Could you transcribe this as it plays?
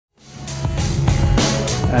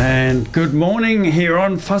And good morning here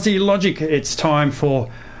on Fuzzy Logic. It's time for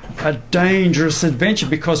a dangerous adventure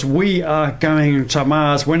because we are going to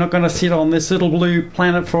Mars. We're not going to sit on this little blue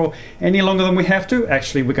planet for any longer than we have to.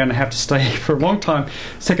 Actually, we're going to have to stay for a long time.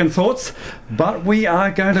 Second thoughts. But we are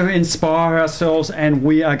going to inspire ourselves and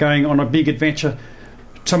we are going on a big adventure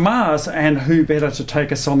to Mars, and who better to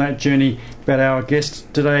take us on that journey but our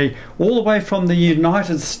guest today, all the way from the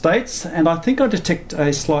United States, and I think I detect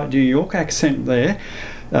a slight New York accent there,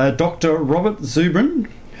 Dr. Robert Zubrin,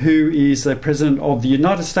 who is the president of the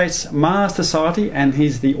United States Mars Society, and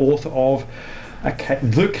he's the author of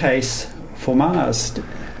The Case for Mars.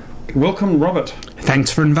 Welcome, Robert.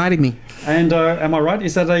 Thanks for inviting me. And am I right?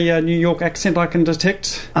 Is that a New York accent I can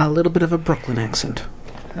detect? A little bit of a Brooklyn accent.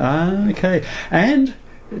 Okay. And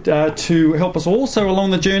to help us also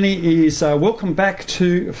along the journey is welcome back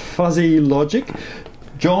to Fuzzy Logic,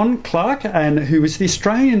 John Clark, and who is the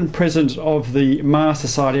Australian president of the Mars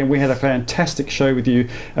Society, and we had a fantastic show with you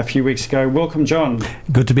a few weeks ago. Welcome, John.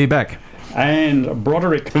 Good to be back. And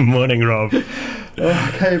Broderick. Good morning, Rob.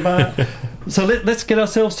 Okay, Mark. So let's get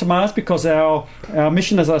ourselves to Mars, because our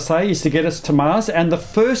mission, as I say, is to get us to Mars. And the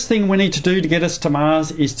first thing we need to do to get us to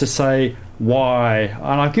Mars is to say why.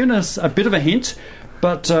 And I've given us a bit of a hint,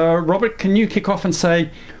 but Robert, can you kick off and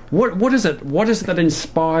say, what is it? What is it that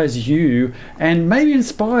inspires you and maybe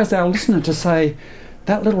inspires our listener to say,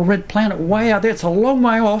 that little red planet way out there, it's a long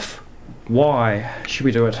way off. Why should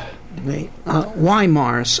we do it? Why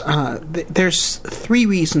Mars? There's three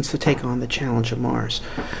reasons to take on the challenge of Mars.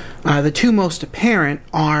 The two most apparent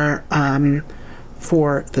are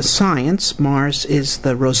for the science. Mars is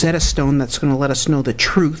the Rosetta Stone that's going to let us know the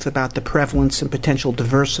truth about the prevalence and potential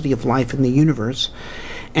diversity of life in the universe.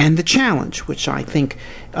 And the challenge, which I think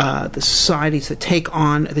the societies that take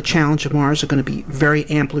on the challenge of Mars are going to be very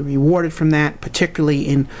amply rewarded from that, particularly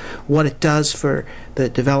in what it does for the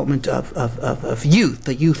development of youth.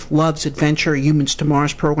 The Youth Loves Adventure, Humans to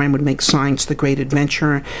Mars program would make science the great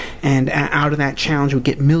adventure, and out of that challenge would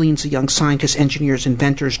get millions of young scientists, engineers,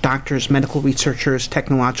 inventors, doctors, medical researchers,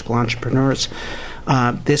 technological entrepreneurs.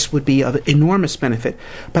 This would be of enormous benefit.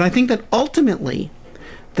 But I think that ultimately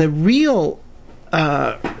the real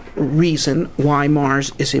reason why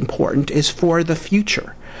Mars is important is for the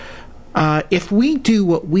future. If we do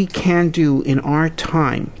what we can do in our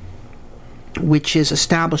time, which is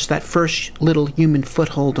establish that first little human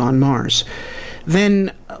foothold on Mars,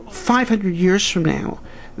 then 500 years from now,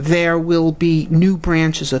 there will be new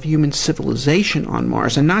branches of human civilization on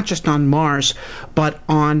Mars, and not just on Mars, but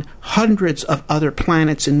on hundreds of other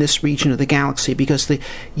planets in this region of the galaxy, because the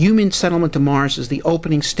human settlement of Mars is the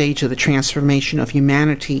opening stage of the transformation of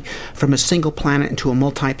humanity from a single planet into a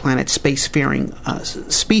multi-planet spacefaring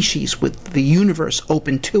species with the universe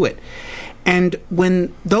open to it. And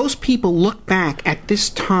when those people look back at this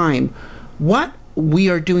time, what we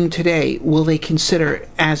are doing today, will they consider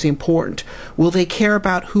as important? Will they care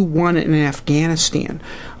about who won in Afghanistan?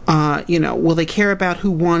 Will they care about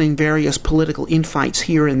who won in various political infights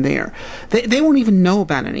here and there? They won't even know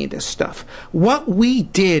about any of this stuff. What we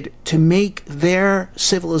did to make their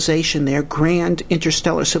civilization, their grand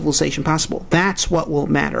interstellar civilization possible, that's what will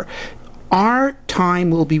matter. Our time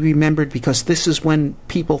will be remembered because this is when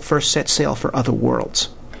people first set sail for other worlds.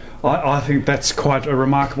 I think that's quite a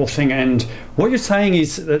remarkable thing, and what you're saying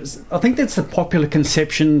is that I think that's the popular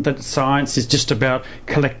conception that science is just about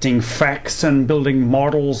collecting facts and building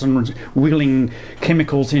models and wheeling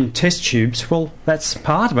chemicals in test tubes. Well, that's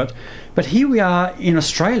part of it, but here we are in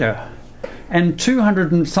Australia, and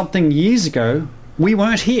 200 and something years ago we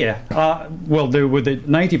weren't here. Well, there were the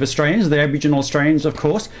native Australians, the Aboriginal Australians, of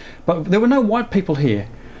course, but there were no white people here,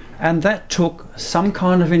 and that took some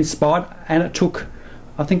kind of inspired, and it took,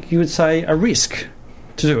 I think you would say, a risk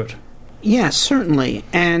to do it. Yes, certainly.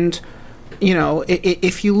 And,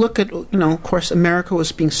 if you look at, of course, America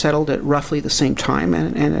was being settled at roughly the same time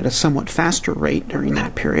and at a somewhat faster rate during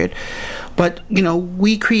that period. But,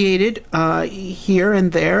 we created here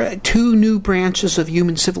and there two new branches of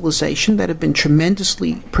human civilization that have been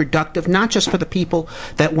tremendously productive, not just for the people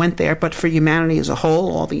that went there, but for humanity as a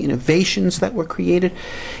whole, all the innovations that were created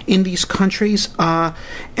in these countries,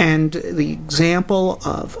 and the example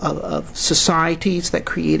of societies that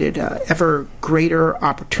created ever greater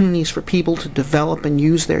opportunities for people to develop and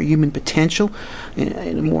use their human potential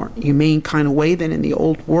in a more humane kind of way than in the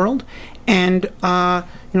old world. And,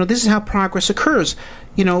 this is how progress occurs.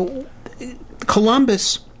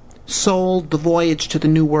 Columbus sold the voyage to the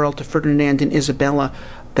New World to Ferdinand and Isabella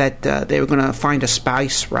that they were going to find a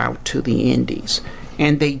spice route to the Indies.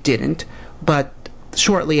 And they didn't. But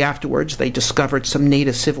shortly afterwards, they discovered some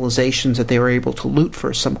native civilizations that they were able to loot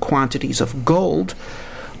for some quantities of gold.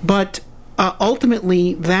 But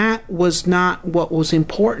ultimately, that was not what was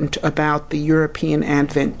important about the European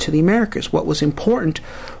advent to the Americas. What was important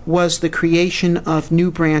was the creation of new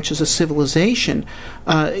branches of civilization.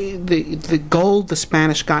 The gold the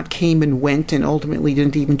Spanish got came and went, and ultimately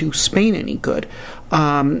didn't even do Spain any good.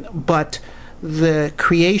 But the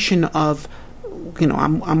creation of,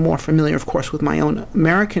 I'm more familiar, of course, with my own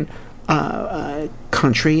American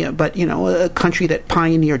country, but a country that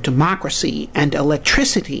pioneered democracy and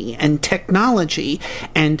electricity and technology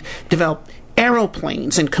and developed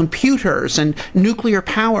aeroplanes and computers and nuclear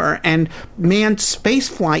power and manned space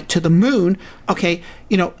flight to the moon. Okay,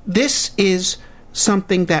 this is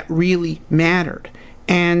something that really mattered.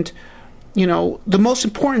 And the most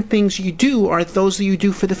important things you do are those that you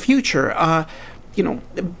do for the future.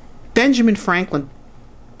 Benjamin Franklin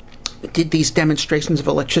did these demonstrations of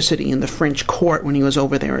electricity in the French court when he was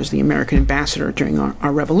over there as the American ambassador during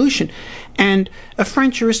our revolution. And a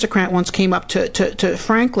French aristocrat once came up to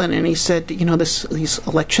Franklin and he said, this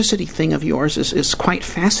electricity thing of yours is quite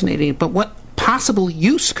fascinating, but what possible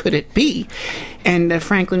use could it be? And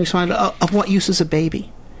Franklin responded, of what use is a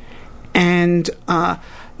baby? And,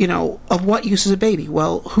 of what use is a baby?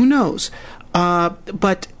 Well, who knows?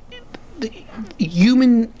 But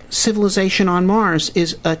human civilization on Mars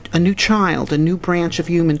is a new child, a new branch of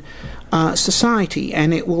human society,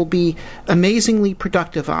 and it will be amazingly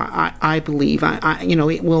productive, I believe.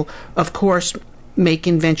 It will, of course, make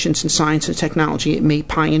inventions in science and technology. It may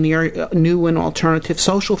pioneer new and alternative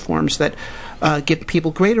social forms that give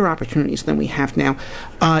people greater opportunities than we have now.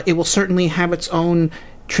 It will certainly have its own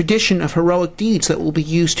tradition of heroic deeds that will be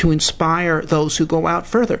used to inspire those who go out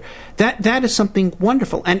further. That is something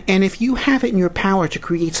wonderful. And if you have it in your power to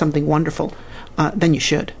create something wonderful, then you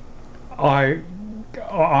should. I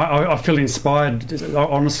feel inspired,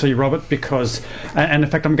 honestly, Robert, because, and in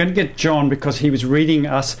fact, I'm going to get John because he was reading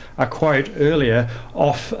us a quote earlier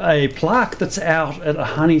off a plaque that's out at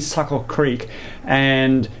Honeysuckle Creek,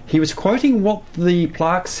 and he was quoting what the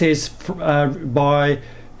plaque says by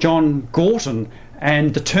John Gorton.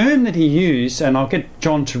 And the term that he used, and I'll get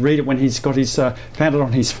John to read it when he's got his found it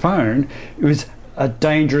on his phone, it was a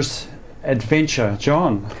dangerous adventure.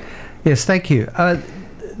 John. Yes, thank you.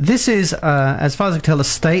 This is, as far as I can tell, a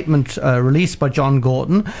statement released by John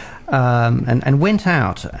Gorton and went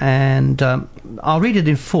out. And I'll read it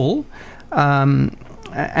in full.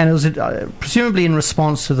 And it was presumably in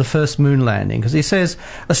response to the first moon landing, because he says,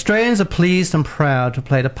 Australians are pleased and proud to have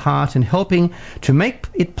played a part in helping to make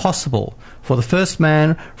it possible for the first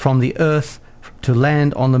man from the Earth to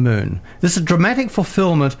land on the moon. This is a dramatic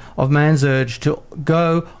fulfillment of man's urge to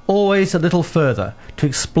go always a little further, to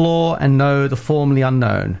explore and know the formerly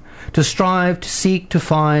unknown, to strive, to seek, to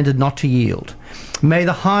find, and not to yield. May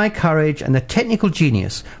the high courage and the technical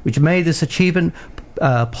genius which made this achievement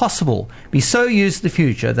possible be so used in the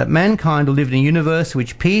future that mankind will live in a universe in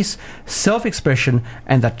which peace, self-expression,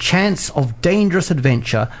 and the chance of dangerous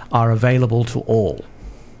adventure are available to all.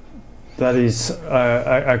 That is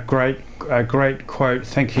a great quote.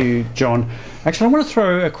 Thank you, John. Actually, I want to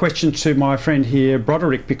throw a question to my friend here,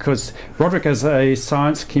 Broderick, because Broderick is a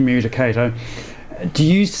science communicator. Do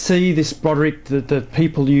you see this, Broderick, the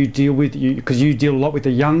people you deal with, because you deal a lot with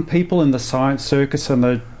the young people in the science circus and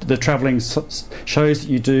the travelling shows that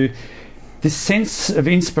you do, this sense of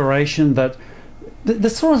inspiration that the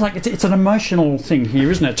sort of like it's an emotional thing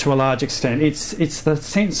here, isn't it? To a large extent, it's the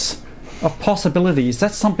sense of possibility. Is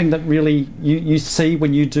that something that really you see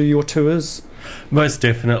when you do your tours? Most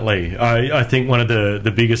definitely. I think one of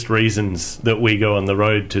the biggest reasons that we go on the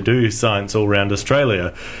road to do science all around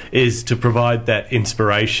Australia is to provide that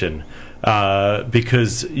inspiration.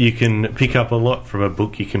 Because you can pick up a lot from a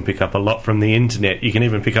book, you can pick up a lot from the internet, you can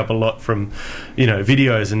even pick up a lot from,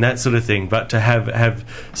 videos and that sort of thing. But to have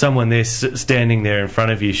someone there standing there in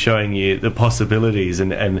front of you, showing you the possibilities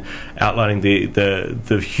and outlining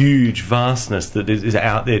the huge vastness that is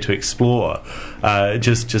out there to explore,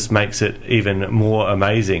 just makes it even more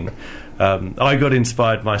amazing. I got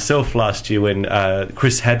inspired myself last year when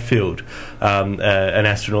Chris Hadfield, an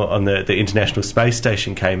astronaut on the International Space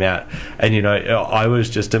Station, came out, and I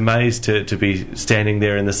was just amazed to be standing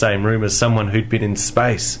there in the same room as someone who'd been in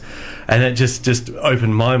space, and it just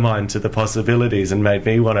opened my mind to the possibilities and made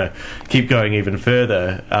me want to keep going even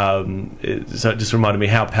further. So it just reminded me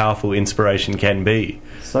how powerful inspiration can be.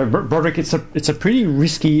 So, Broderick, it's a pretty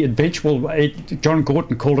risky adventure. Well, John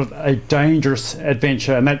Gorton called it a dangerous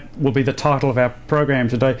adventure, and that will be the title of our program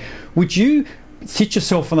today. Would you sit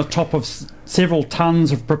yourself on the top of several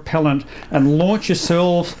tons of propellant and launch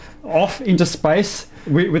yourself off into space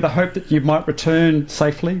with the hope that you might return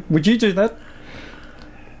safely? Would you do that?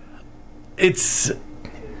 It's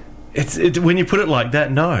When you put it like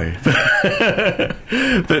that, no.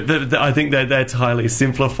 but I think that's highly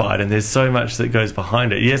simplified, and there's so much that goes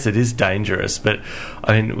behind it. Yes, it is dangerous, but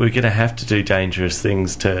I mean, we're going to have to do dangerous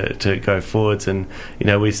things to go forwards, and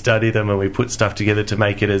we study them and we put stuff together to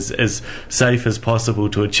make it as safe as possible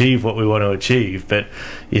to achieve what we want to achieve. But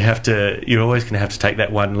you're always going to have to take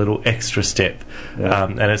that one little extra step,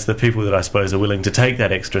 and it's the people that I suppose are willing to take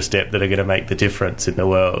that extra step that are going to make the difference in the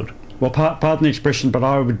world. Well, pardon the expression, but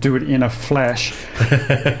I would do it in a flash.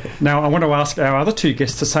 Now, I want to ask our other two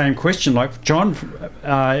guests the same question. Like John,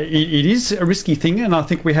 it is a risky thing, and I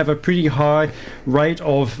think we have a pretty high rate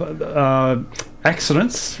of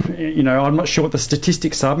accidents. I'm not sure what the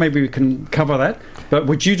statistics are. Maybe we can cover that. But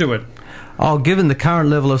would you do it? Oh, given the current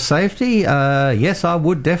level of safety, yes, I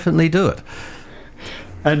would definitely do it.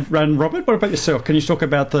 And Robert, what about yourself? Can you talk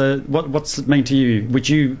about what's it mean to you? Would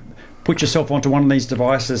you put yourself onto one of these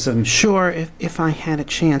devices? And sure, if I had a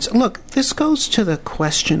chance. Look, this goes to the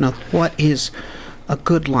question of what is a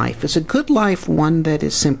good life. Is a good life one that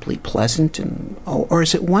is simply pleasant, or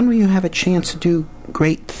is it one where you have a chance to do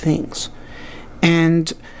great things?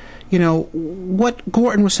 And what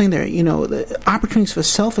Gordon was saying there, the opportunities for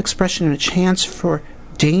self-expression and a chance for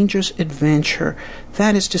dangerous adventure,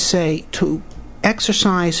 that is to say, to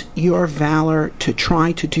exercise your valor to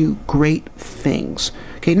try to do great things.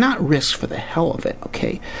 Okay, not risk for the hell of it,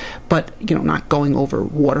 okay, but, not going over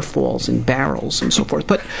waterfalls and barrels and so forth.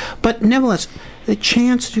 But nevertheless, the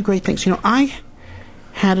chance to do great things. I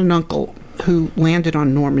had an uncle who landed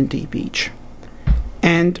on Normandy Beach,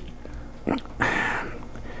 and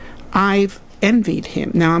I've envied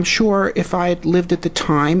him. Now, I'm sure if I had lived at the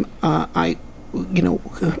time, I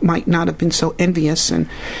might not have been so envious and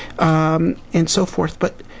so forth.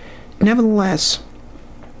 But nevertheless,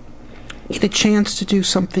 he had a chance to do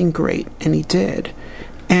something great, and he did.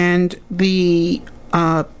 And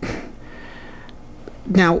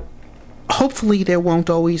now, hopefully, there won't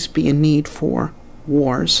always be a need for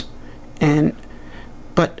wars,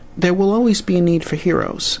 but there will always be a need for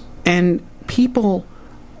heroes, and people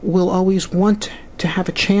will always want to have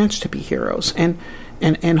a chance to be heroes, and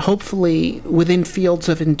hopefully within fields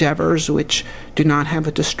of endeavors which do not have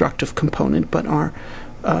a destructive component but are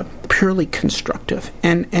purely constructive,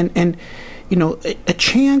 and a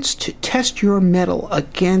chance to test your mettle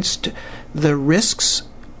against the risks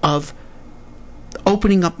of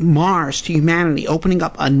opening up Mars to humanity, opening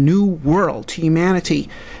up a new world to humanity.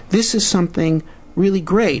 This is something really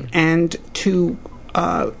great, and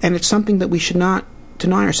it's something that we should not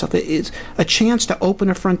deny ourselves. It is a chance to open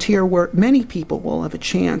a frontier where many people will have a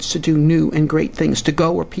chance to do new and great things, to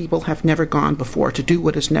go where people have never gone before, to do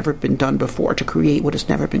what has never been done before, to create what has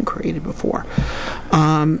never been created before.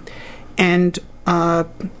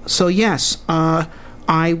 So yes, I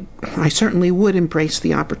certainly would embrace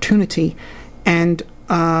the opportunity, and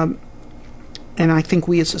I think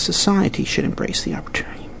we as a society should embrace the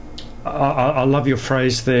opportunity. I love your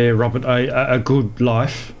phrase there, Robert, a good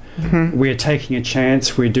life. Mm-hmm. We're taking a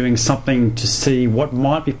chance, we're doing something to see what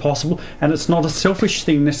might be possible, and it's not a selfish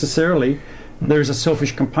thing necessarily. There is a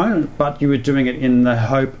selfish component, but you are doing it in the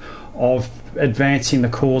hope of advancing the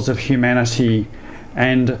cause of humanity.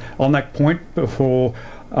 And on that point, before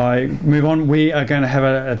I move on, we are going to have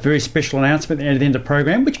a very special announcement at the end of the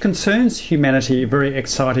program which concerns humanity, a very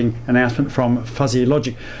exciting announcement from Fuzzy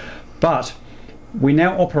Logic. But we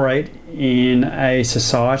now operate in a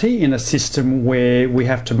society, in a system where we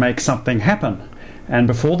have to make something happen. And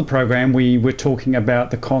before the program, we were talking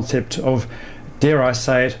about the concept of, dare I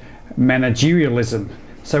say it, managerialism.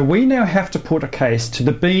 So we now have to put a case to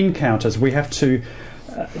the bean counters. We have to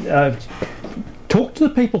talk to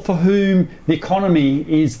the people for whom the economy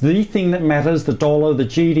is the thing that matters, the dollar, the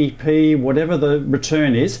GDP, whatever the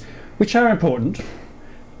return is, which are important.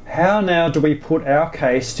 How now do we put our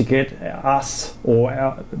case to get us,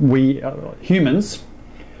 or we humans,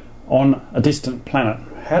 on a distant planet?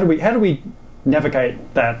 How do we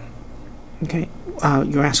navigate that? Okay,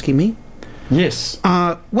 you're asking me? Yes.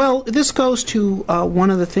 Well, this goes to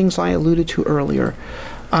one of the things I alluded to earlier.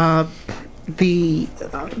 The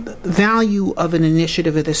value of an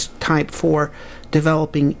initiative of this type for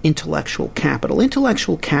developing intellectual capital.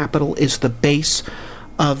 Intellectual capital is the base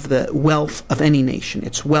of the wealth of any nation.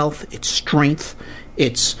 Its wealth, its strength,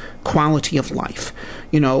 its quality of life.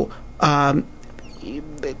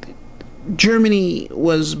 Germany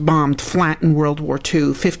was bombed flat in World War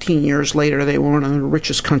II. 15 years later, they were one of the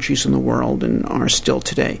richest countries in the world and are still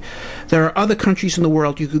today. There are other countries in the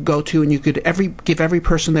world you could go to and you could give every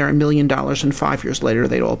person there $1 million, and 5 years later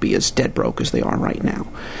they'd all be as dead broke as they are right now.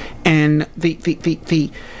 And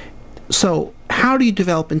so how do you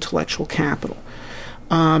develop intellectual capital?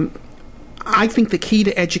 I think the key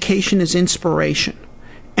to education is inspiration.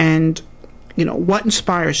 And, what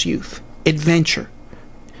inspires youth? Adventure.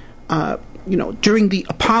 During the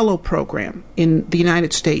Apollo program in the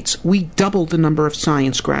United States, we doubled the number of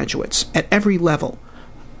science graduates at every level,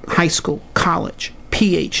 high school, college,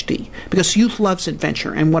 PhD, because youth loves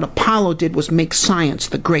adventure. And what Apollo did was make science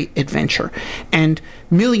the great adventure. And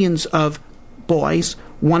millions of boys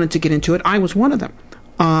wanted to get into it. I was one of them.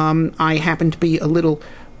 I happened to be a little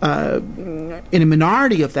in a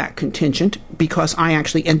minority of that contingent because I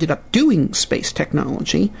actually ended up doing space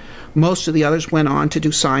technology. Most of the others went on to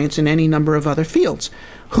do science in any number of other fields.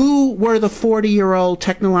 Who were the 40-year-old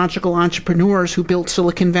technological entrepreneurs who built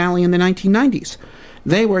Silicon Valley in the 1990s?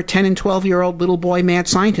 They were 10 and 12-year-old little boy mad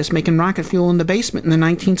scientists making rocket fuel in the basement in the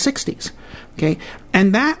 1960s. Okay?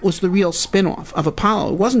 And that was the real spin-off of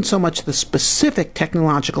Apollo. It wasn't so much the specific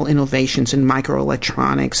technological innovations in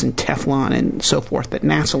microelectronics and Teflon and so forth that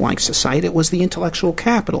NASA likes to cite. It was the intellectual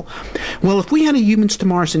capital. Well, if we had a Humans to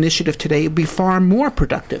Mars initiative today, it would be far more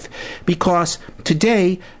productive, because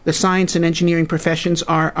today the science and engineering professions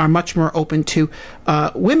are much more open to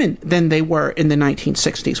women than they were in the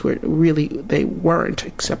 1960s, where really they weren't,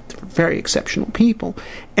 except very exceptional people.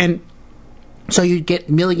 And so you'd get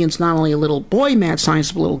millions, not only of little boy mad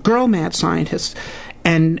scientists, but little girl mad scientists,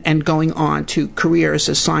 and going on to careers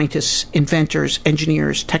as scientists, inventors,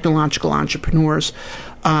 engineers, technological entrepreneurs,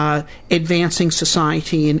 advancing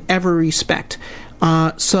society in every respect.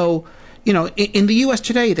 So, in the U.S.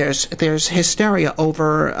 today, there's hysteria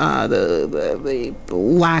over the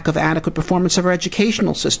lack of adequate performance of our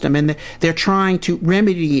educational system, and they're trying to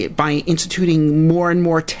remedy it by instituting more and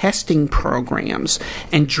more testing programs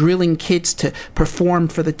and drilling kids to perform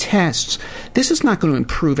for the tests. This is not going to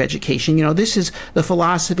improve education. This is the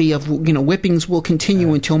philosophy of whippings will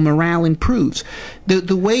continue until morale improves.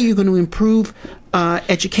 The way you're going to improve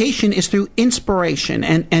education is through inspiration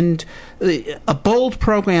and a bold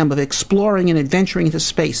program of exploring and adventuring into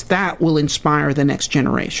space. That will inspire the next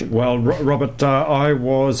generation. Well, Robert, I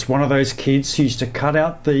was one of those kids who used to cut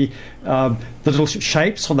out the little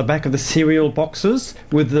shapes on the back of the cereal boxes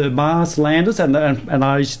with the Mars landers, and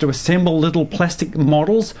I used to assemble little plastic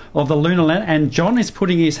models of the lunar land. And John is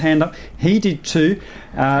putting his hand up. He did too.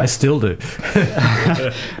 I still do.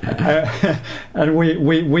 And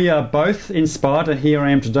we are both inspired, and here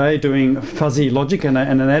I am today doing fuzzy logic and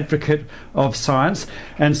an advocate of science.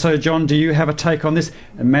 And so, John, do you have a take on this?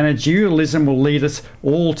 Managerialism will lead us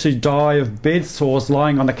all to die of bed sores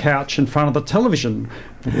lying on the couch in front of the television.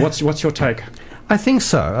 What's your take? I think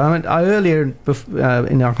so. I earlier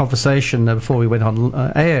in our conversation before we went on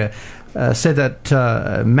air said that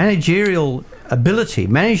managerial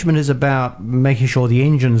management is about making sure the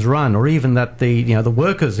engines run, or even that the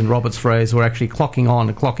workers, in Robert's phrase, were actually clocking on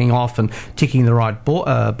and clocking off and ticking the right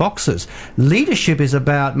boxes. Leadership is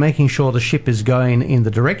about making sure the ship is going in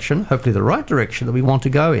the direction, hopefully the right direction, that we want to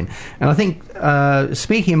go in. And I think,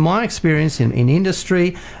 speaking in my experience in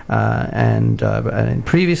industry and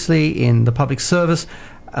previously in the public service,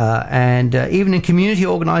 and even in community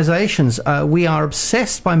organisations, we are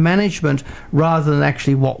obsessed by management rather than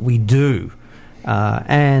actually what we do.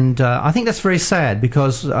 I think that's very sad,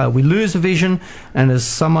 because we lose a vision, and as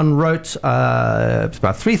someone wrote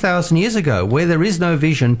about 3,000 years ago, where there is no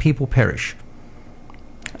vision, people perish.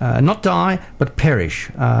 Not die, but perish.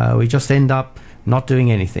 We just end up not doing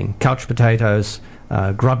anything. Couch potatoes,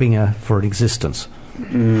 grubbing for an existence.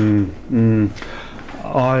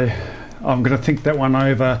 I'm going to think that one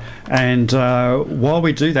over, and while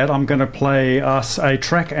we do that, I'm going to play us a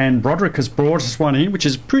track, and Broderick has brought us one in, which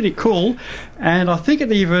is pretty cool, and I think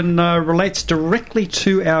it even relates directly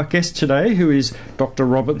to our guest today, who is Dr.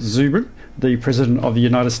 Robert Zubrin, the President of the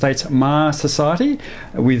United States Mars Society,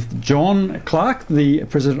 with John Clark, the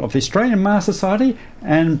President of the Australian Mars Society.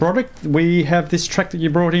 And Broderick, we have this track that you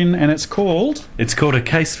brought in, and it's called A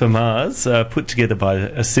Case for Mars, put together by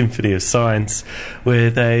a Symphony of Science, where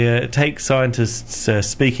they take scientists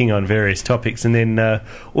speaking on various topics and then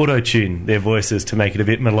auto-tune their voices to make it a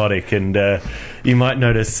bit melodic. And you might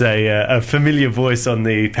notice a familiar voice on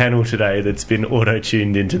the panel today that's been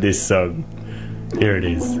auto-tuned into this song. Here it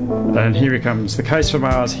is. And here it comes, The Case for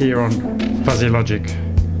Mars, here on Fuzzy Logic.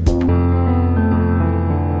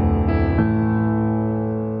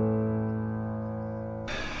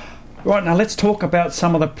 Right, now let's talk about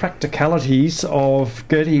some of the practicalities of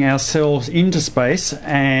getting ourselves into space.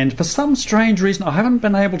 And for some strange reason, I haven't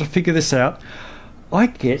been able to figure this out, I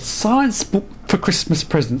get science book for Christmas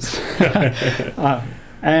presents.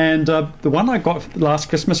 And the one I got last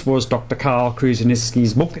Christmas was Dr. Karl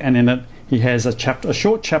Kruseniewski's book, and in it he has a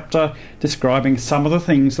short chapter describing some of the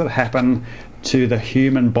things that happen to the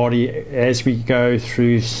human body as we go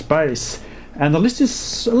through space. And the list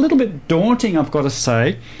is a little bit daunting, I've got to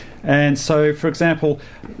say. And so, for example,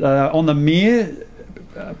 on the Mir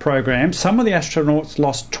program, some of the astronauts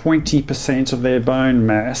lost 20% of their bone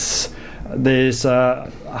mass. There's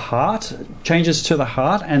changes to the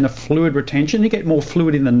heart and the fluid retention. You get more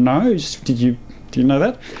fluid in the nose. Do you know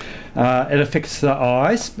that? It affects the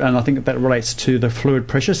eyes, and I think that relates to the fluid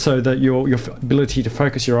pressure, so that your ability to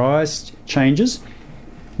focus your eyes changes.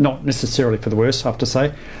 Not necessarily for the worse, I have to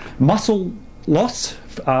say. Muscle loss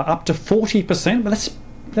up to 40%, but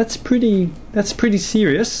that's pretty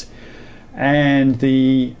serious. And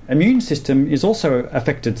the immune system is also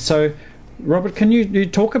affected. So, Robert, can you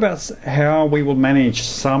talk about how we will manage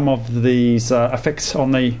some of these effects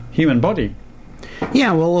on the human body?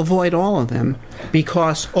 Yeah, we'll avoid all of them,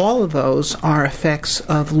 because all of those are effects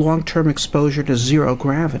of long-term exposure to zero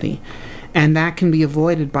gravity, and that can be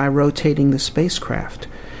avoided by rotating the spacecraft.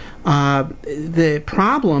 The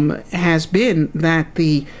problem has been that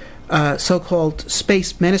the so-called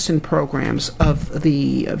space medicine programs of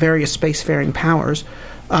the various spacefaring powers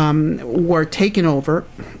were taken over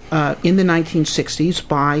in the 1960s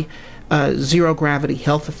by zero-gravity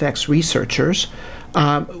health effects researchers,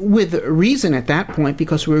 with reason at that point,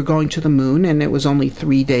 because we were going to the moon and it was only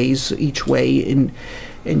 3 days each way in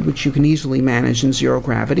which you can easily manage in zero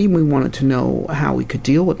gravity. We wanted to know how we could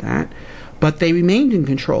deal with that. But they remained in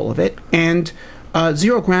control of it, and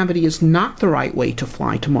zero gravity is not the right way to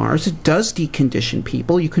fly to Mars. It does decondition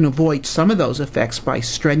people. You can avoid some of those effects by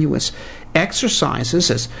strenuous exercises,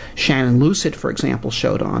 as Shannon Lucid, for example,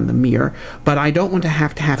 showed on the Mir. But I don't want to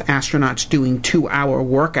have astronauts doing 2-hour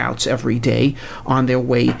workouts every day on their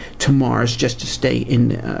way to Mars just to stay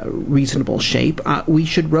in reasonable shape. We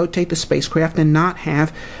should rotate the spacecraft and not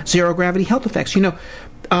have zero gravity health effects.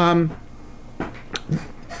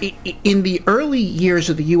 In the early years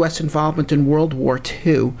of the U.S. involvement in World War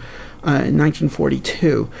II, in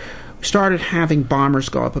 1942, we started having bombers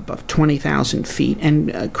go up above 20,000 feet,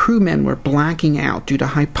 and crewmen were blacking out due to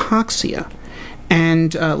hypoxia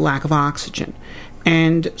and lack of oxygen.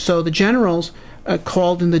 And so the generals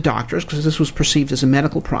called in the doctors, because this was perceived as a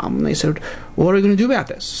medical problem. They said, well, what are we going to do about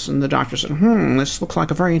this? And the doctor said, this looks like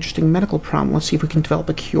a very interesting medical problem. Let's see if we can develop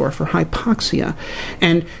a cure for hypoxia.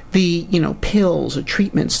 And the, pills or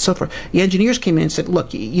treatments, so forth. The engineers came in and said,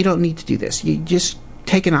 look, you don't need to do this. You just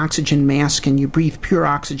take an oxygen mask and you breathe pure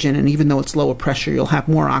oxygen, and even though it's lower pressure, you'll have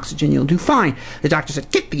more oxygen, you'll do fine. The doctor said,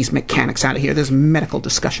 get these mechanics out of here. There's a medical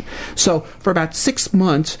discussion. So for about 6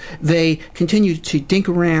 months, they continued to dink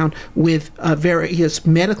around with various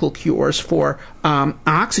medical cures for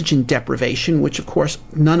oxygen deprivation, which of course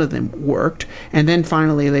none of them worked. And then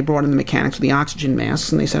finally they brought in the mechanics of the oxygen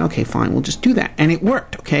masks, and they said, okay, fine, we'll just do that. And it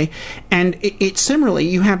worked, okay? And it similarly,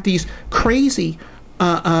 you have these crazy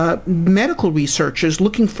medical researchers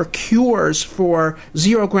looking for cures for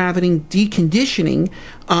zero-gravity deconditioning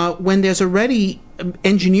when there's already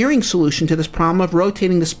engineering solution to this problem of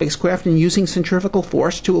rotating the spacecraft and using centrifugal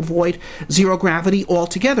force to avoid zero gravity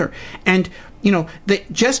altogether. And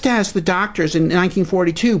just as the doctors in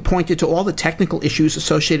 1942 pointed to all the technical issues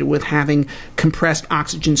associated with having compressed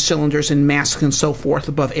oxygen cylinders and masks and so forth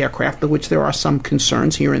above aircraft, of which there are some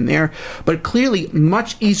concerns here and there, but clearly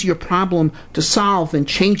much easier problem to solve than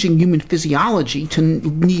changing human physiology to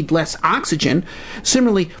need less oxygen.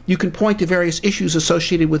 Similarly, you can point to various issues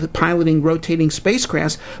associated with piloting rotating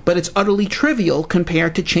spacecrafts, but it's utterly trivial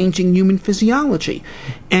compared to changing human physiology.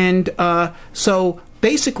 And so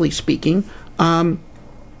basically speaking,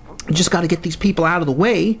 just got to get these people out of the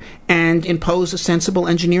way and impose a sensible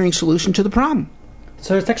engineering solution to the problem.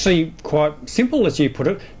 So it's actually quite simple, as you put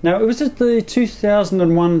it. Now, was it the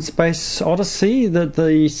 2001 Space Odyssey that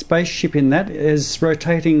the spaceship in that is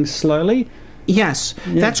rotating slowly? Yes,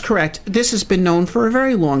 that's correct. This has been known for a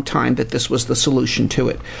very long time that this was the solution to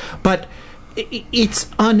it. But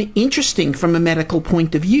it's uninteresting from a medical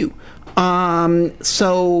point of view.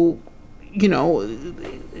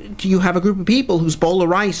 You have a group of people whose bowl of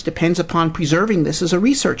rice depends upon preserving this as a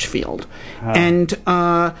research field. And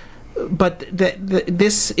but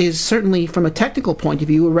this is certainly, from a technical point of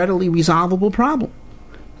view, a readily resolvable problem.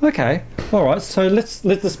 Okay, all right. So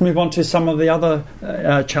let's move on to some of the other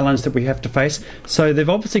challenge that we have to face. So they've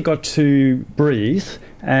obviously got to breathe,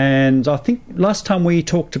 and I think last time we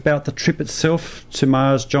talked about the trip itself to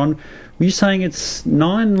Mars, John, were you saying it's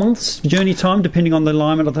 9 months journey time, depending on the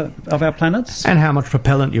alignment of our planets? And how much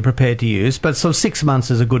propellant you're prepared to use. But so 6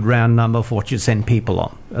 months is a good round number for what you send people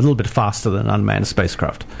on. A little bit faster than an unmanned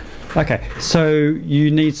spacecraft. Okay, so you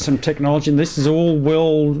need some technology, and this is all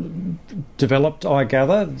well developed, I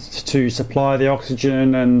gather, to supply the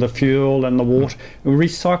oxygen and the fuel and the water.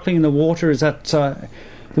 Recycling the water, is that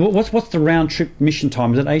what's the round trip mission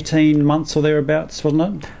time? Is it 18 months or thereabouts,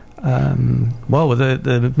 wasn't it? Well, with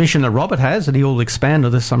the mission that Robert has, and he'll expand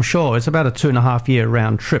on this, I'm sure, it's about a 2.5-year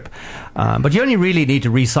round trip. But you only really need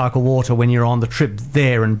to recycle water when you're on the trip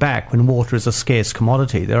there and back, when water is a scarce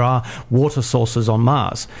commodity. There are water sources on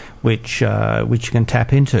Mars which you can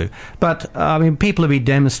tap into. But, I mean, people have been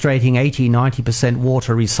demonstrating 80-90%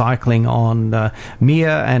 water recycling on Mir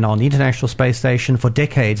and on the International Space Station for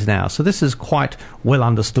decades now. So this is quite well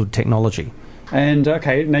understood technology. And,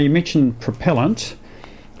 okay, now you mentioned propellant.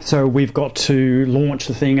 So we've got to launch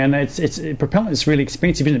the thing, and propellant is really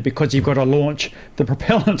expensive, isn't it? Because you've got to launch the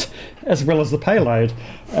propellant as well as the payload.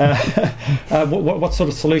 What sort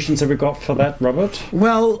of solutions have we got for that, Robert?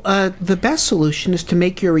 Well, the best solution is to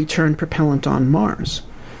make your return propellant on Mars.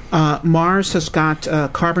 Mars has got a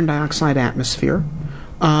carbon dioxide atmosphere,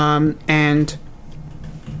 and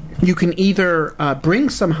you can either bring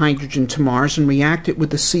some hydrogen to Mars and react it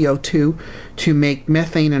with the CO2 to make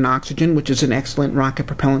methane and oxygen, which is an excellent rocket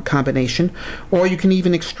propellant combination, or you can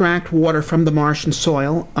even extract water from the Martian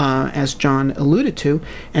soil, as John alluded to,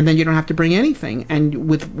 and then you don't have to bring anything. And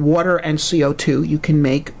with water and CO2, you can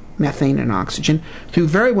make methane and oxygen through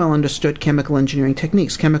very well understood chemical engineering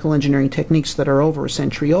techniques that are over a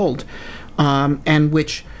century old, and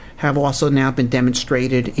which have also now been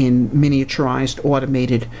demonstrated in miniaturized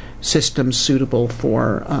automated systems suitable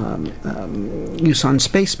for use on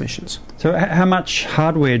space missions. So how much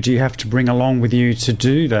hardware do you have to bring along with you to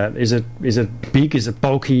do that? Is it big? Is it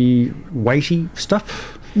bulky, weighty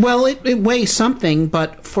stuff? Well, it weighs something,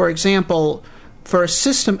 but for example, for a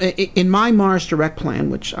system, in my Mars Direct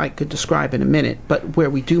plan, which I could describe in a minute, but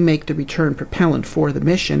where we do make the return propellant for the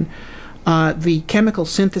mission, the chemical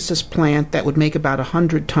synthesis plant that would make about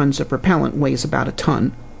 100 tons of propellant weighs about a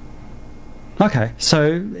ton. Okay,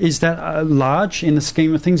 so is that large in the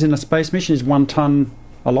scheme of things in a space mission? Is 1 ton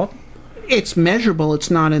a lot? It's measurable.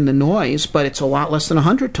 It's not in the noise, but it's a lot less than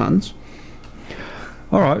 100 tons.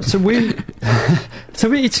 All right, so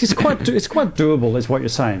it's quite doable, is what you're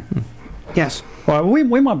saying. Yes. Right, we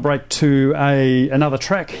might break to another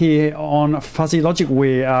track here on Fuzzy Logic.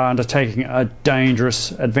 We are undertaking a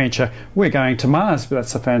dangerous adventure. We're going to Mars, but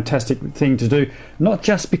that's a fantastic thing to do, not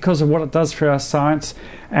just because of what it does for our science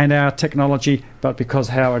and our technology, but because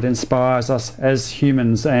how it inspires us as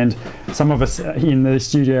humans. And some of us in the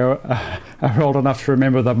studio are old enough to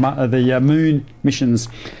remember the moon missions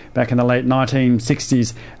back in the late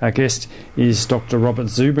 1960s. Our guest is Dr. Robert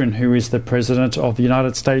Zubrin, who is the president of the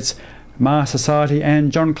United States Mars Society,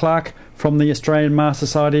 and John Clark from the Australian Mars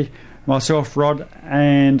Society, myself, Rod,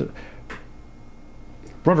 and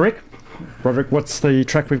Broderick. Broderick, what's the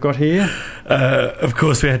track we've got here? Of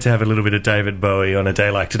course, we had to have a little bit of David Bowie on a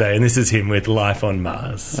day like today, and this is him with Life on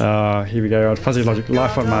Mars. Here we go on Fuzzy Logic,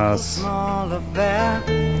 Life on Mars.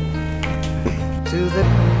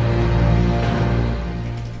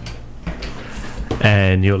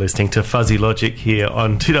 And you're listening to Fuzzy Logic here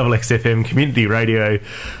on 2XXFM Community Radio.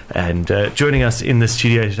 And joining us in the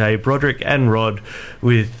studio today, Broderick and Rod,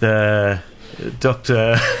 with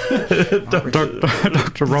Dr.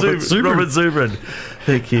 Robert Zubrin.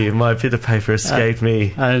 Thank you. My bit of paper escaped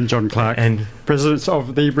me. And John Clark, and presidents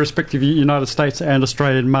of the respective United States and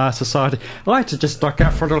Australian Mars Society. I like to just duck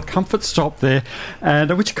out for a little comfort stop there,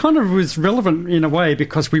 and which kind of was relevant in a way,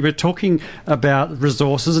 because we were talking about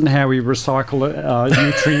resources and how we recycle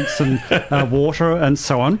nutrients and water and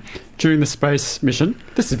so on during the space mission.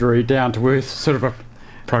 This is very down-to-earth sort of a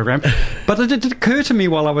program. But it did occur to me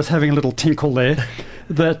while I was having a little tinkle there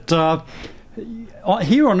that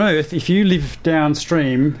here on Earth, if you live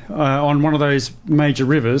downstream on one of those major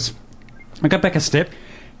rivers, I go back a step,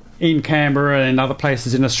 in Canberra and other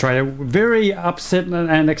places in Australia, very upset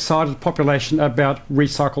and excited population about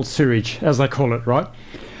recycled sewage, as they call it, right?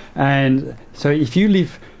 And so if you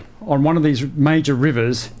live on one of these major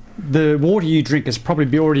rivers, the water you drink has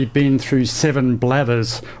probably already been through 7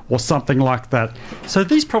 bladders or something like that. So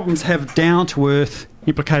these problems have down-to-earth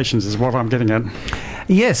implications, is what I'm getting at.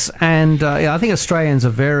 Yes, and I think Australians are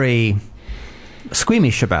very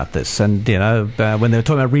squeamish about this. And, when they were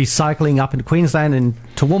talking about recycling up in Queensland and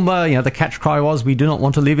Toowoomba, the catch cry was, we do not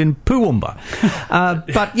want to live in Poowoomba.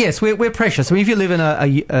 But yes, we're precious. I mean, if you live in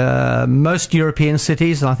most European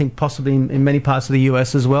cities, and I think possibly in many parts of the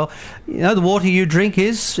US as well, the water you drink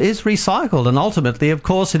is recycled. And ultimately, of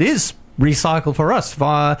course, it is recycled for us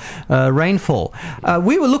via rainfall.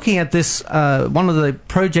 We were looking at this. One of the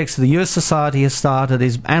projects the US Society has started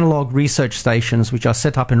is analog research stations, which are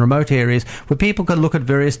set up in remote areas where people can look at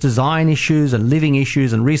various design issues and living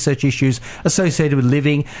issues and research issues associated with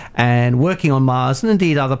living and working on Mars and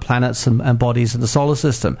indeed other planets and bodies in the solar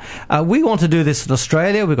system. We want to do this in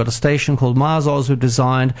Australia. We've got a station called Mars Oz we've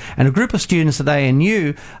designed, and a group of students at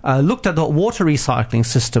ANU looked at the water recycling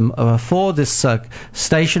system for this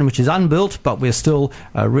station, which is unbuilt, but we're still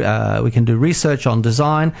we can do research on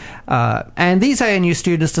design. And these ANU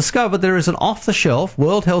students discovered there is an off-the-shelf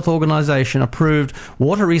World Health Organization approved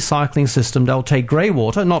water recycling system. They'll take grey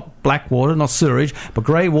water, not black water, not sewage, but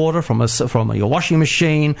grey water from your washing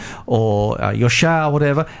machine or your shower,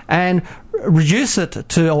 whatever, and reduce it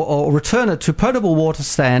to or return it to potable water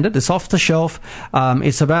standard. It's off the shelf.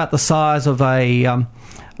 It's about the size of about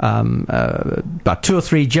 2 or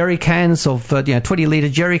 3 jerry cans of 20-litre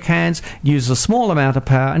jerry cans. Uses a small amount of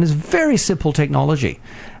power and is very simple technology.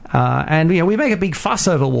 And we make a big fuss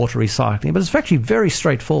over water recycling, but it's actually very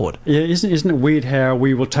straightforward. Yeah, isn't it weird how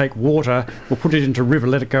we will take water, we'll put it into a river,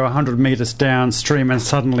 let it go 100 metres downstream, and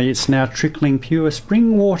suddenly it's now trickling pure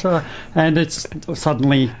spring water, and it's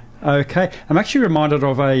suddenly okay. I'm actually reminded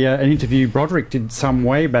of an interview Broderick did some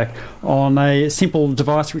way back on a simple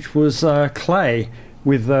device which was clay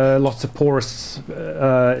with lots of porous.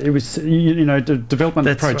 It was, the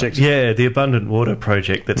development project. Right. Yeah, the Abundant Water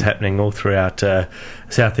project that's happening all throughout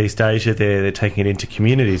Southeast Asia. They're taking it into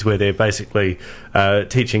communities where they're basically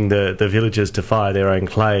teaching the villagers to fire their own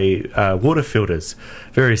clay water filters.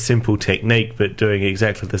 Very simple technique, but doing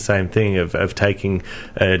exactly the same thing of taking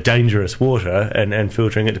dangerous water and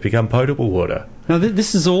filtering it to become potable water. Now,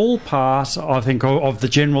 this is all part, I think, of the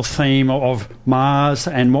general theme of Mars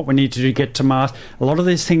and what we need to do to get to Mars. A lot of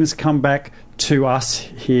these things come back to us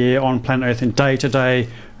here on planet Earth in day-to-day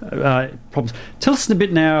problems. Tell us a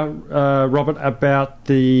bit now, Robert, about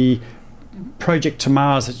the project to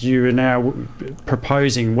Mars that you are now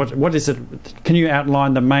proposing. What is it? Can you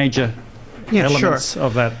outline the major elements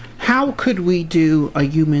of that? How could we do a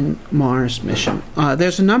human Mars mission?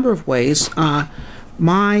 There's a number of ways.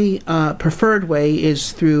 My preferred way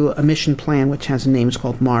is through a mission plan which has a name. It's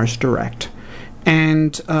called Mars Direct.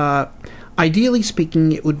 And ideally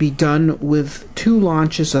speaking, it would be done with 2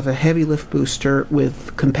 launches of a heavy lift booster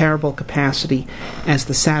with comparable capacity as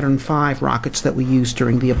the Saturn V rockets that we used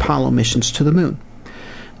during the Apollo missions to the Moon.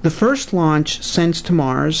 The first launch sends to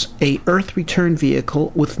Mars a Earth return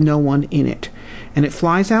vehicle with no one in it. And it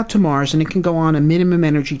flies out to Mars, and it can go on a minimum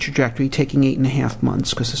energy trajectory taking 8.5 months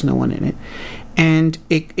because there's no one in it. And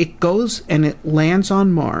it goes and it lands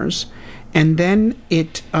on Mars, and then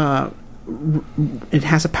it has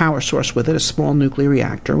a power source with it, a small nuclear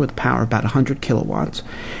reactor with power about 100 kilowatts.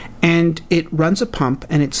 And it runs a pump,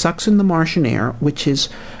 and it sucks in the Martian air, which is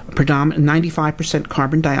predominant 95%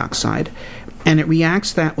 carbon dioxide, and it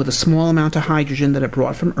reacts that with a small amount of hydrogen that it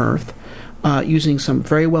brought from Earth, using some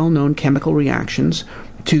very well-known chemical reactions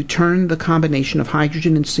to turn the combination of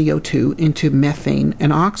hydrogen and CO2 into methane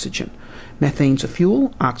and oxygen. Methane's a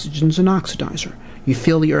fuel, oxygen's an oxidizer. You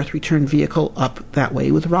fill the Earth return vehicle up that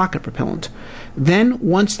way with rocket propellant. Then,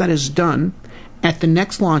 once that is done, at the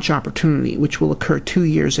next launch opportunity, which will occur 2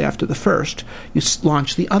 years after the first, you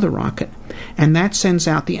launch the other rocket. And that sends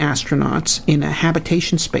out the astronauts in a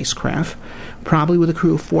habitation spacecraft, probably with a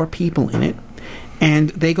crew of 4 people in it, and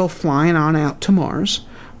they go flying on out to Mars.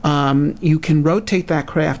 You can rotate that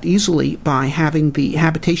craft easily by having the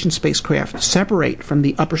habitation spacecraft separate from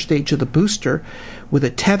the upper stage of the booster with a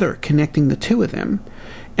tether connecting the 2 of them,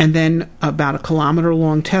 and then about a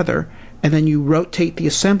kilometer-long tether, and then you rotate the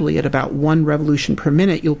assembly at about 1 revolution per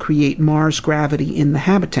minute, you'll create Mars gravity in the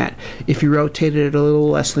habitat. If you rotate it at a little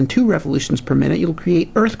less than 2 revolutions per minute, you'll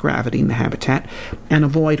create Earth gravity in the habitat and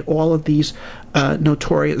avoid all of these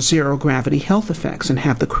notorious zero-gravity health effects and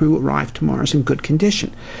have the crew arrive to Mars in good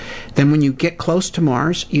condition. Then when you get close to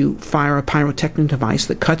Mars, you fire a pyrotechnic device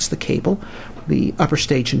that cuts the cable. The upper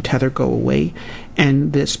stage and tether go away,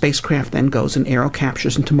 and the spacecraft then goes and aero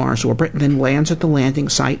captures into Mars orbit, and then lands at the landing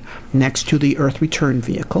site next to the Earth return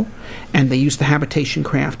vehicle. And they use the habitation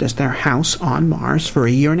craft as their house on Mars for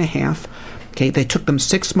 1.5 years. Okay, they took them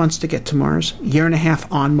 6 months to get to Mars, 1.5 years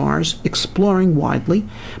on Mars, exploring widely,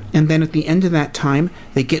 and then at the end of that time,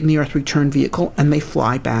 they get in the Earth return vehicle and they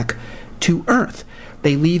fly back to Earth.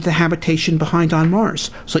 They leave the habitation behind on Mars.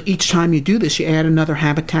 So each time you do this, you add another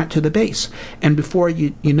habitat to the base. And before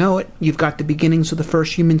you know it, you've got the beginnings of the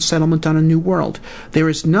first human settlement on a new world. There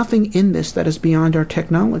is nothing in this that is beyond our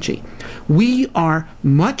technology. We are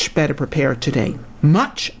much better prepared today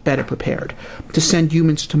much better prepared to send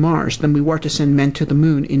humans to Mars than we were to send men to the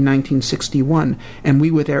moon in 1961, and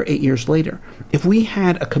we were there 8 years later. If we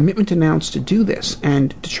had a commitment announced to do this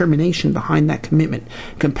and determination behind that commitment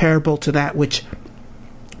comparable to that which,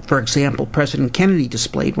 for example, President Kennedy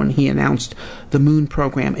displayed when he announced the moon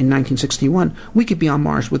program in 1961, we could be on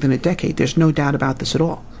Mars within a decade. There's no doubt about this at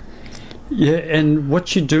all. Yeah, and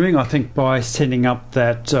what you're doing, I think, by setting up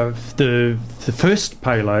that the first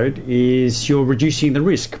payload is you're reducing the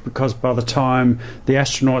risk, because by the time the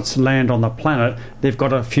astronauts land on the planet, they've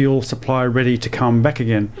got a fuel supply ready to come back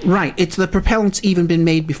again. Right. It's the propellant's even been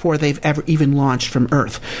made before they've ever even launched from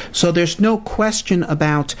Earth. So there's no question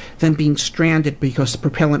about them being stranded because the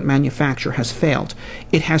propellant manufacturer has failed.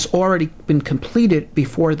 It has already been completed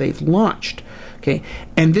before they've launched. Okay,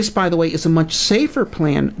 and this, by the way, is a much safer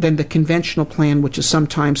plan than the conventional plan, which is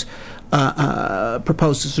sometimes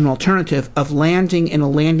proposed as an alternative, of landing in a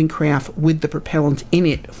landing craft with the propellant in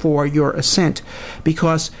it for your ascent.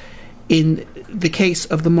 Because in the case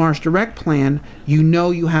of the Mars Direct plan, you know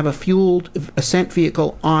you have a fueled ascent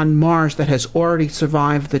vehicle on Mars that has already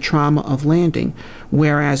survived the trauma of landing,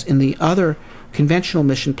 whereas in the other conventional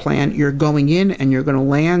mission plan, you're going in and you're going to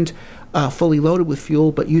land fully loaded with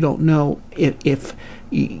fuel, but you don't know if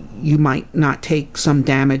you might not take some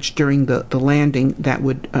damage during the landing that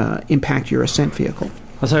would impact your ascent vehicle.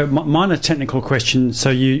 So, minor technical question. So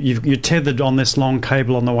you're tethered on this long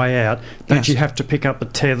cable on the way out. Don't Yes. you have to pick up a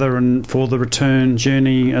tether and for the return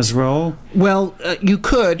journey as well? Well, you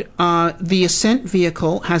could. The ascent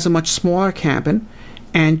vehicle has a much smaller cabin,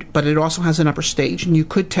 but it also has an upper stage, and you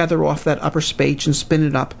could tether off that upper stage and spin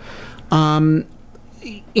it up.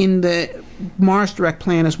 In the Mars Direct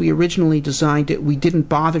plan, as we originally designed it, we didn't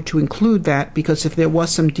bother to include that, because if there was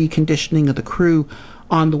some deconditioning of the crew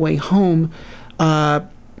on the way home,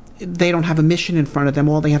 they don't have a mission in front of them.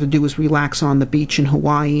 All they have to do is relax on the beach in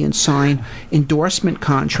Hawaii and sign endorsement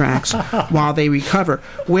contracts while they recover.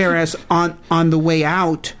 Whereas on the way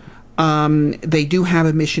out, they do have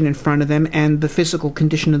a mission in front of them, and the physical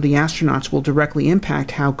condition of the astronauts will directly impact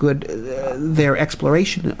how good their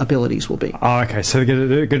exploration abilities will be. Oh, okay. So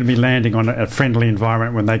they're going to be landing on a friendly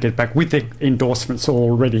environment when they get back with their endorsements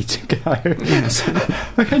all ready to go. Yes.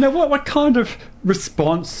 Okay, now what kind of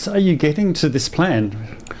response are you getting to this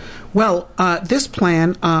plan? Well, this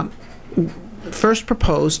plan first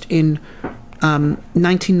proposed in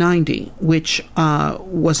 1990, which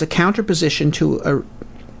was a counterposition to a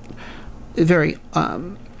very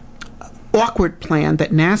awkward plan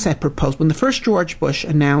that NASA had proposed. When the first George Bush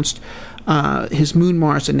announced his Moon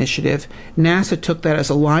Mars initiative, NASA took that as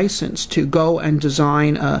a license to go and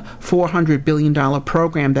design a $400 billion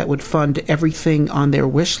program that would fund everything on their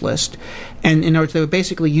wish list. And in other words, they were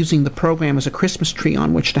basically using the program as a Christmas tree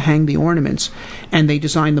on which to hang the ornaments. And they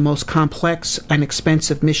designed the most complex and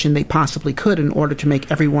expensive mission they possibly could in order to make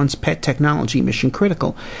everyone's pet technology mission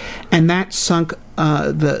critical. And that sunk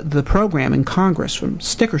the program in Congress from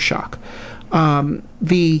sticker shock.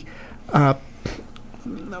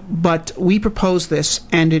 But we proposed this,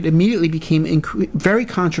 and it immediately became very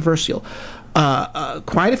controversial.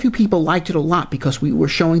 Quite a few people liked it a lot because we were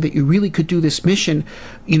showing that you really could do this mission,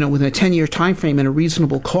 within a 10-year time frame at a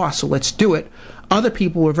reasonable cost. So let's do it. Other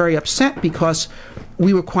people were very upset because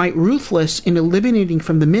we were quite ruthless in eliminating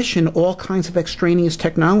from the mission all kinds of extraneous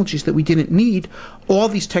technologies that we didn't need. All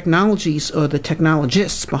these technologies, or the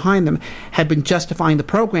technologists behind them, had been justifying the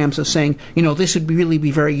programs of saying, this would really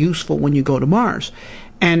be very useful when you go to Mars.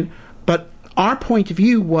 But our point of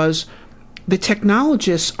view was, the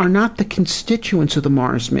technologists are not the constituents of the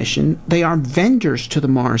Mars mission. They are vendors to the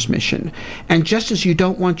Mars mission. And just as you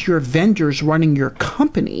don't want your vendors running your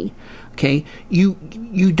company, okay, you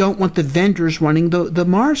don't want the vendors running the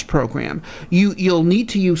Mars program. You'll need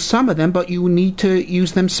to use some of them, but you need to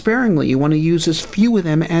use them sparingly. You want to use as few of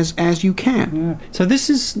them as you can. Yeah. So this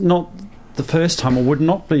is not the first time, or would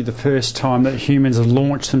not be the first time, that humans have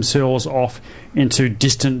launched themselves off into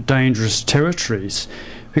distant, dangerous territories.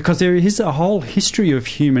 Because there is a whole history of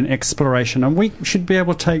human exploration, and we should be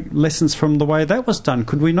able to take lessons from the way that was done,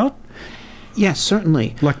 could we not? Yes,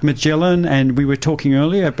 certainly. Like Magellan, and we were talking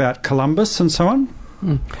earlier about Columbus and so on.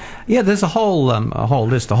 Yeah, there's a whole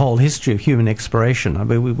list, a whole history of human exploration. I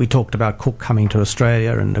mean, we talked about Cook coming to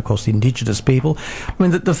Australia, and of course the indigenous people. I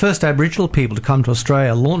mean, the first Aboriginal people to come to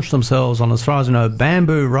Australia launched themselves on, as far as I know,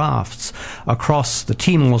 bamboo rafts across the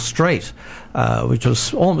Timor Strait, which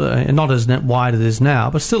was not as wide as it is now,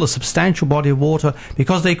 but still a substantial body of water,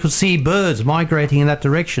 because they could see birds migrating in that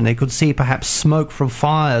direction. They could see perhaps smoke from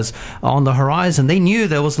fires on the horizon. They knew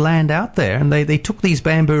there was land out there, and they took these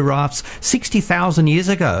bamboo rafts 60,000 years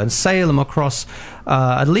ago and sail them across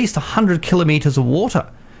at least 100 kilometres of water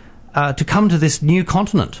to come to this new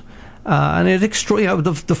continent. And it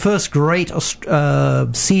the first great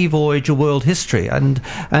sea voyage of world history, and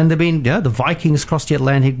there've been the Vikings crossed the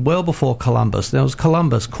Atlantic well before Columbus. There was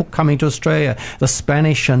Columbus, Cook coming to Australia, the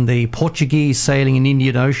Spanish and the Portuguese sailing in the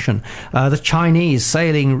Indian Ocean, the Chinese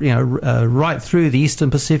sailing right through the Eastern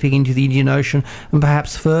Pacific into the Indian Ocean and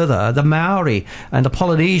perhaps further, the Maori and the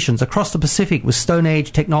Polynesians across the Pacific with Stone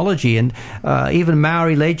Age technology, and even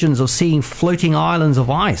Maori legends of seeing floating islands of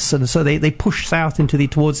ice, and so they push south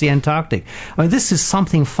towards the Antarctic. I mean, this is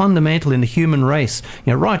something fundamental in the human race.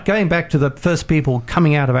 Right, going back to the first people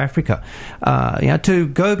coming out of Africa, to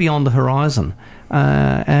go beyond the horizon. We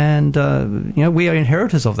are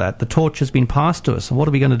inheritors of that. The torch has been passed to us, and what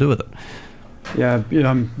are we going to do with it? Yeah,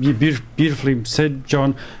 you beautifully said,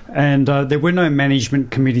 John. And there were no management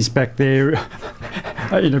committees back there,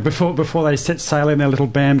 before they set sail in their little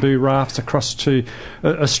bamboo rafts across to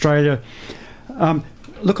Australia.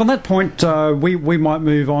 Look, on that point, we might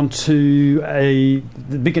move on to the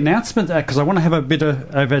big announcement, because I want to have a bit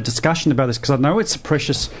of a discussion about this, because I know it's a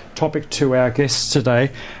precious topic to our guests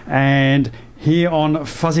today. And here on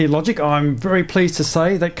Fuzzy Logic, I'm very pleased to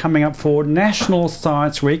say that coming up for National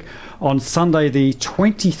Science Week on Sunday the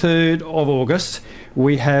 23rd of August,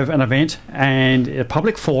 we have an event and a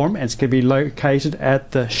public forum, and it's going to be located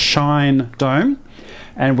at the Shine Dome.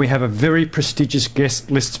 And we have a very prestigious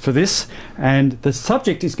guest list for this. And the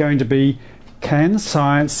subject is going to be, can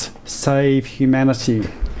science save humanity?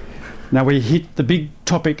 Now, we hit the big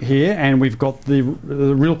topic here, and we've got the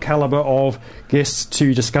real calibre of guests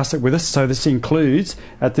to discuss it with us. So this includes,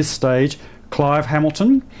 at this stage, Clive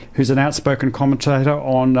Hamilton, who's an outspoken commentator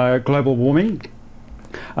on global warming.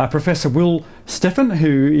 Professor Will Steffen,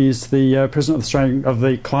 who is the president of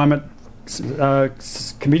the Climate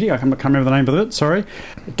Committee, I can't remember the name of it, sorry.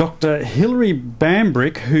 Dr. Hilary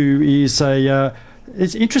Bambrick, who is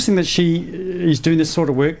it's interesting that she is doing this sort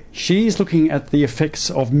of work. She is looking at the effects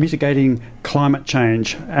of mitigating climate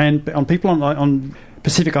change and on people on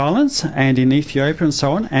Pacific Islands and in Ethiopia and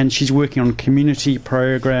so on, and she's working on community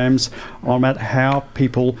programs on how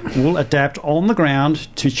people will adapt on the ground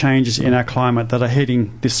to changes in our climate that are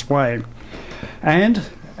heading this way. And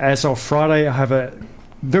as of Friday, I have a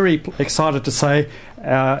very excited to say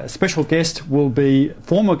our special guest will be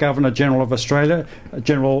former Governor-General of Australia,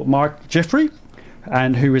 General Mike Jeffrey,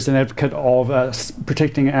 and who is an advocate of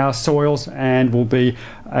protecting our soils and will be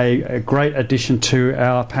a great addition to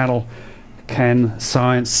our panel, Can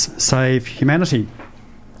Science Save Humanity?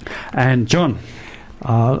 And John?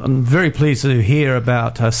 I'm very pleased to hear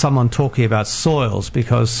about someone talking about soils,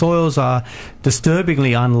 because soils are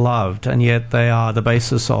disturbingly unloved, and yet they are the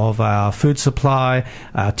basis of our food supply,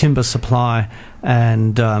 our timber supply,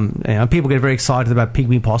 and people get very excited about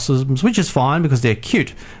pygmy possums, which is fine because they're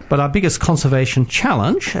cute. But our biggest conservation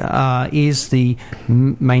challenge is the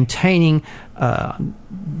maintaining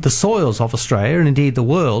the soils of Australia and indeed the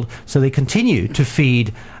world, so they continue to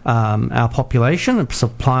feed our population and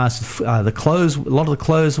supply us the clothes, a lot of the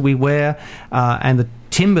clothes we wear, and the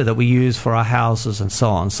timber that we use for our houses and so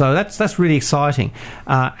on. So that's really exciting,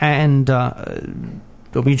 and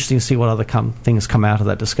it'll be interesting to see what other things come out of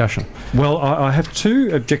that discussion. Well, I have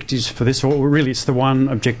two objectives for this, or really it's the one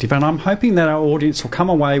objective, and I'm hoping that our audience will come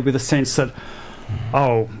away with a sense that,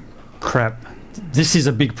 oh, crap, this is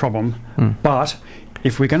a big problem, but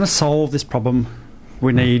if we're going to solve this problem,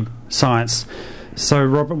 we need science. So,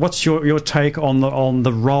 Robert, what's your take on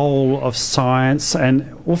the role of science?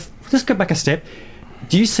 And let's go back a step.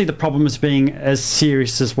 Do you see the problem as being as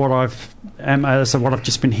serious as what I've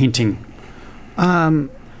just been hinting?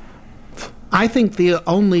 I think the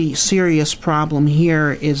only serious problem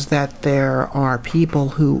here is that there are people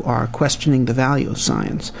who are questioning the value of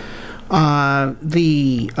science.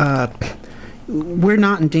 We're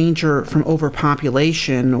not in danger from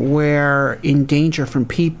overpopulation. We're in danger from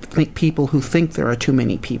people who think there are too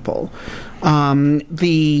many people. We're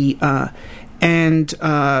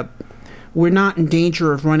not in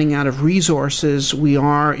danger of running out of resources. We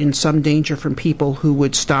are in some danger from people who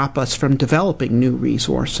would stop us from developing new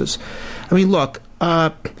resources. I mean, look,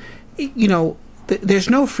 there's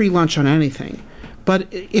no free lunch on anything. But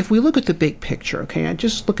if we look at the big picture, okay, I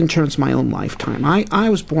just look in terms of my own lifetime.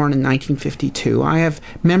 I was born in 1952. I have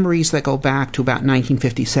memories that go back to about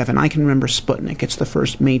 1957. I can remember Sputnik. It's the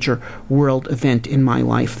first major world event in my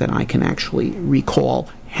life that I can actually recall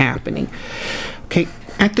happening. Okay,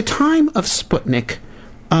 at the time of Sputnik,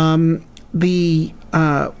 the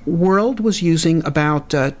world was using about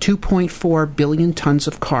 2.4 billion tons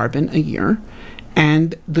of carbon a year,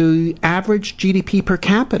 And the average GDP per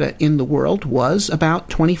capita in the world was about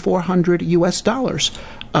 $2,400 US dollars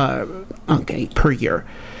per year.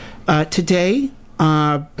 Today,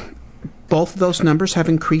 both of those numbers have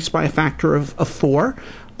increased by a factor of 4.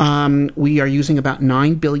 We are using about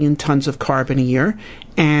 9 billion tons of carbon a year,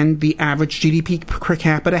 and the average GDP per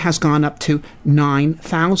capita has gone up to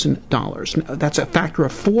 $9,000. That's a factor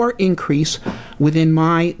of 4 increase within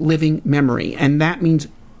my living memory, and that means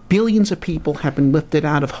billions of people have been lifted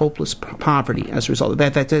out of hopeless poverty as a result of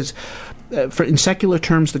that. That is, in secular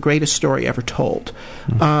terms, the greatest story ever told.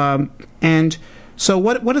 And so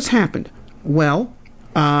what has happened? Well,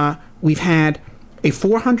 we've had a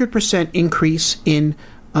 400% increase in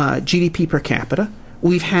GDP per capita.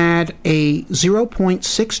 We've had a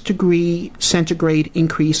 0.6 degree centigrade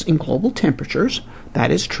increase in global temperatures.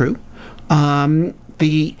 That is true.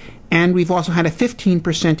 And we've also had a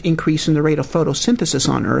 15% increase in the rate of photosynthesis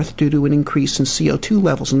on Earth due to an increase in CO2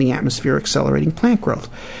 levels in the atmosphere accelerating plant growth.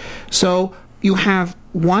 So you have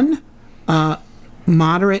one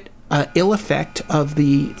moderate ill effect of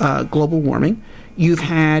the global warming. You've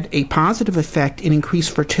had a positive effect in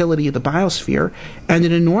increased fertility of the biosphere and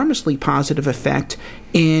an enormously positive effect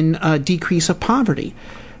in decrease of poverty.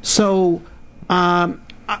 So, and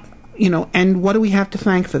what do we have to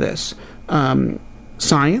thank for this?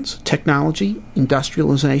 Science, technology,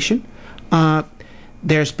 industrialization.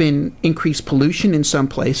 There's been increased pollution in some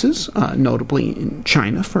places, notably in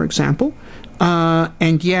China, for example.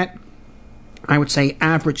 And yet, I would say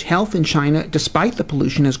average health in China, despite the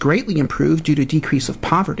pollution, has greatly improved due to decrease of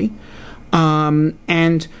poverty.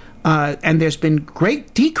 And there's been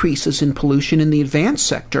great decreases in pollution in the advanced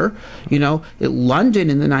sector. London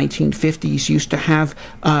in the 1950s used to have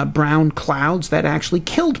brown clouds that actually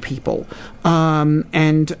killed people.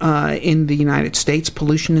 And in the United States,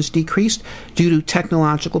 pollution has decreased due to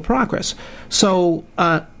technological progress. So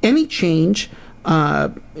any change,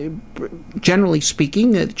 generally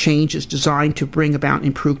speaking, change is designed to bring about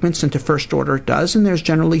improvements, and to first order it does, and there's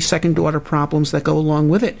generally second order problems that go along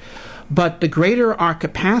with it. But the greater our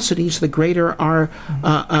capacities, the greater our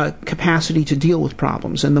capacity to deal with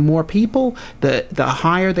problems. And the more people, the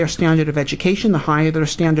higher their standard of education, the higher their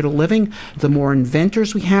standard of living, the more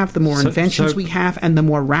inventors we have, the more inventions we have, and the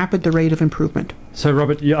more rapid the rate of improvement. So,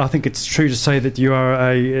 Robert, I think it's true to say that you are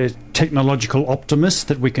a technological optimist,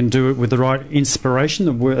 that we can do it with the right inspiration,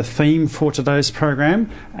 the theme for today's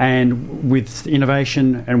program, and with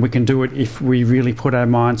innovation, and we can do it if we really put our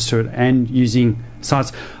minds to it and using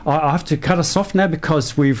science. I have to cut us off now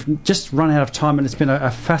because we've just run out of time, and it's been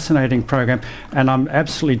a fascinating program, and I'm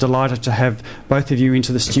absolutely delighted to have both of you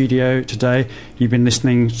into the studio today. You've been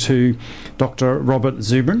listening to Dr. Robert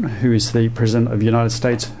Zubrin, who is the President of the United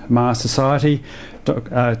States Mars Society,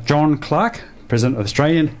 John Clark, President of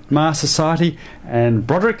Australian Mars Society, and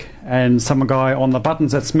Broderick, and some guy on the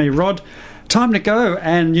buttons, that's me, Rod. Time to go,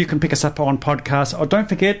 and you can pick us up on podcasts. Oh, don't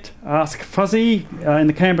forget, Ask Fuzzy in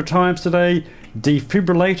the Canberra Times today,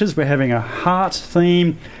 defibrillators, we're having a heart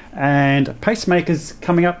theme, and pacemakers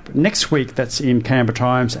coming up next week. That's in Canberra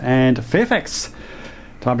Times and Fairfax.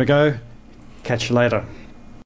 Time to go. Catch you later.